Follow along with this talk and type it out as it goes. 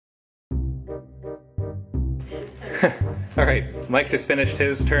Alright, Mike just finished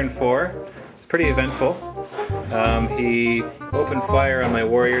his turn 4. It's pretty eventful. He opened fire on my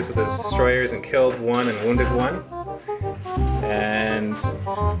warriors with his destroyers and killed one and wounded one. And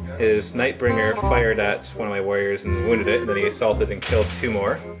his Nightbringer fired at one of my warriors and wounded it, and then he assaulted and killed 2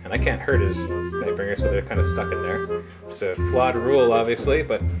 more. And I can't hurt his Nightbringer, so they're kind of stuck in there. It's a flawed rule, obviously,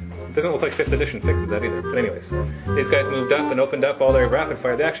 but it doesn't look like 5th edition fixes that either. But anyways, these guys moved up and opened up all their rapid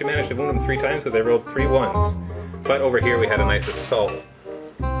fire. They actually managed to wound them 3 times because they rolled 3 1s. But over here we had a nice assault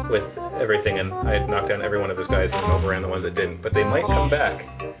with everything, and I had knocked down every one of his guys and then overran the ones that didn't. But they might come back,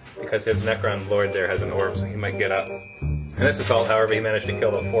 because his Necron Lord there has an orb, so he might get up. And this assault, however, he managed to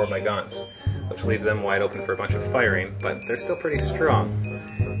kill all 4 of my Gaunts, which leaves them wide open for a bunch of firing, but they're still pretty strong.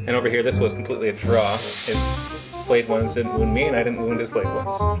 And over here, this was completely a draw. His flayed ones didn't wound me, and I didn't wound his flayed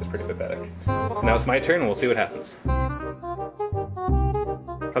ones, which is pretty pathetic. So now it's my turn, and we'll see what happens.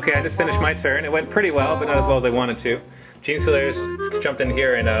 Okay, I just finished my turn. It went pretty well, but not as well as I wanted to. Genestealers jumped in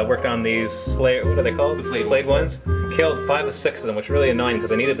here and worked on these Slayer, what are they called? The flayed ones. Killed 5 of 6 of them, which is really annoying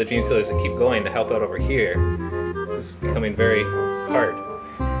because I needed the Genestealers to keep going to help out over here. This is becoming very hard.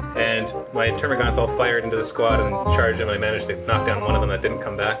 And my Termagants all fired into the squad and charged them, and I managed to knock down one of them that didn't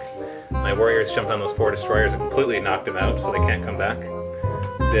come back. My warriors jumped on those 4 destroyers and completely knocked them out, so they can't come back.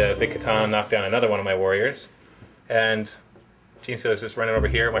 The Big Catan knocked down another one of my warriors. And Genestealer's just running over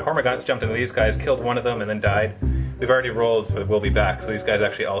here. My Hormagaunts jumped into these guys, killed one of them, and then died. We've already rolled for the We'll Be Back, so these guys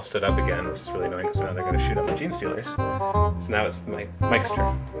actually all stood up again, which is really annoying because now they're going to shoot at my Genestealers. So now it's Mike's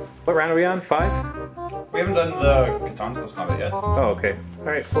turn. What round are we on? 5? We haven't done the Catan's close combat yet. Oh, okay.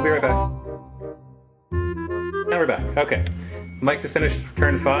 Alright, we'll be right back. Now we're back. Okay. Mike just finished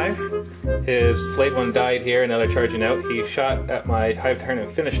turn 5. His flayed one died here, and now they're charging out. He shot at my Hive Tyrant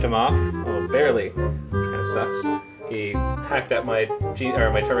and finished him off. Well, barely, which kind of sucks. He hacked at my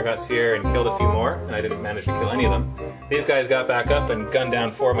Termagants here and killed a few more, and I didn't manage to kill any of them. These guys got back up and gunned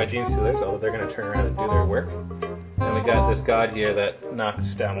down 4 of my Genestealers, although they're going to turn around and do their work. And we got this god here that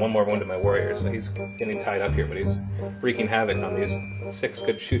knocked down 1 more wound of my warrior, so he's getting tied up here, but he's wreaking havoc on these 6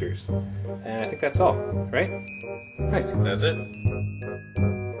 good shooters. And I think that's all, right? Right. That's it.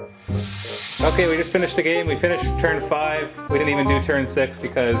 Okay, we just finished the game. We finished turn 5. We didn't even do turn 6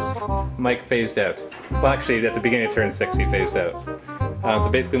 because Mike phased out. Well, actually, at the beginning of turn 6, he phased out. So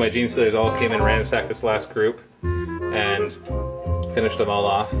basically, my Genestealers all came and ransacked this last group and finished them all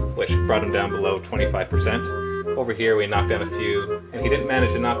off, which brought them down below 25%. Over here, we knocked down a few, and he didn't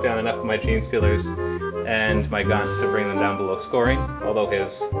manage to knock down enough of my Genestealers and my Gaunts to bring them down below scoring, although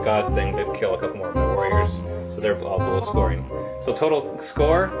his god thing did kill a couple more of my warriors, so they're all below scoring. So total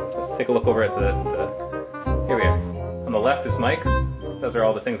score, let's take a look over at here we are. On the left is Mike's. Those are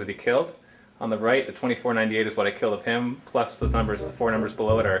all the things that he killed. On the right, the 2498 is what I killed of him, plus those numbers, the 4 numbers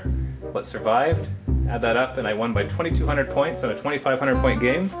below it are what survived. Add that up, and I won by 2,200 points in a 2,500 point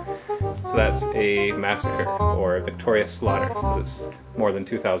game. So that's a massacre, or a victorious slaughter, because it's more than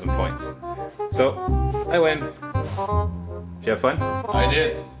 2,000 points. So, I win. Did you have fun? I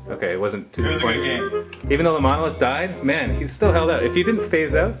did. Okay, it wasn't too disappointing. It was a good game. Even though the monolith died, man, he still held out. If he didn't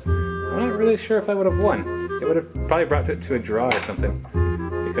phase out, I'm not really sure if I would have won. It would have probably brought it to a draw or something,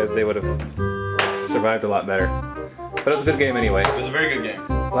 because they would have survived a lot better. But it was a good game anyway. It was a very good game.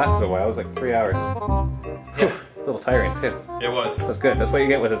 It lasted a while. It was like 3 hours. Yeah. A little tiring too. It was. That's good. That's what you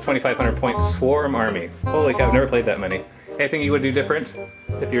get with a 2,500 point swarm army. Holy cow, I've never played that many. Anything you would do different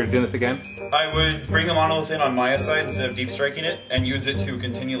if you were doing this again? I would bring the monolith in on my side instead of deep striking it, and use it to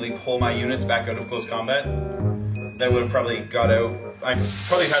continually pull my units back out of close combat. That would have probably got out. I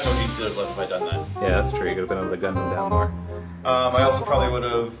probably had no Genestealers left if I'd done that. Yeah, that's true. You could have been able to gun them down more. I also probably would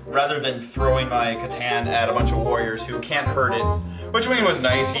have, rather than throwing my Catan at a bunch of warriors who can't hurt it, which I mean was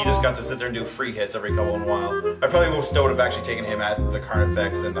nice, he just got to sit there and do free hits every couple in a while. I probably would have actually taken him at the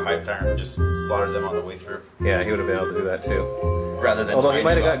Carnifex and the Hive Tyrant and just slaughtered them on the way through. Yeah, he would have been able to do that too. Rather than although he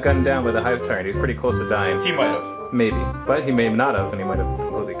might have got gunned down by the Hive Tyrant. He was pretty close to dying. He might have. Maybe. But he may not have, and he might have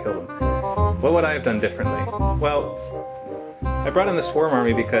completely killed him. What would I have done differently? Well, I brought in the Swarm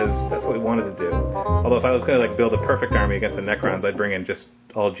Army because that's what we wanted to do. Although if I was going to build a perfect army against the Necrons, I'd bring in just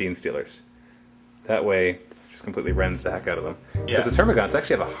all Genestealers. That way, just completely rends the heck out of them. Because the Termagants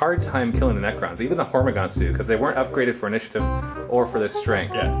actually have a hard time killing the Necrons. Even the Hormagaunts do, because they weren't upgraded for initiative or for their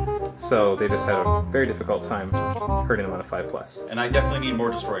strength. Yeah. So they just had a very difficult time hurting them on a 5+. And I definitely need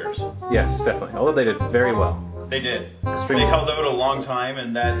more destroyers. Yes, definitely. Although they did very well. They did. Extremely. They held out a long time,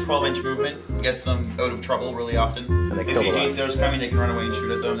 and that 12-inch movement gets them out of trouble really often. And they see Genestealers coming, they can run away and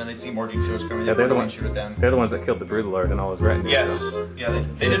shoot at them. Then they see more Genestealers coming, they can run away and shoot at them. They're the ones that killed the Broodlord and all his retinue. Yes. So. Yeah,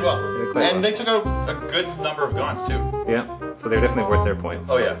 they did well. And they took out a good number of Gaunts, too. Yeah. So they're definitely worth their points.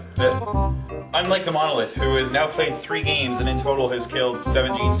 Oh yeah. Unlike the Monolith, who has now played 3 games and in total has killed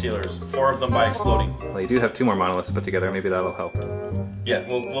 7 Gene Stealers, 4 of them by exploding. Well, you do have 2 more monoliths put together. Maybe that'll help. Yeah,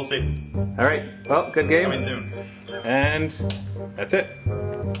 we'll see. All right. Well, good game. Coming soon. And that's it.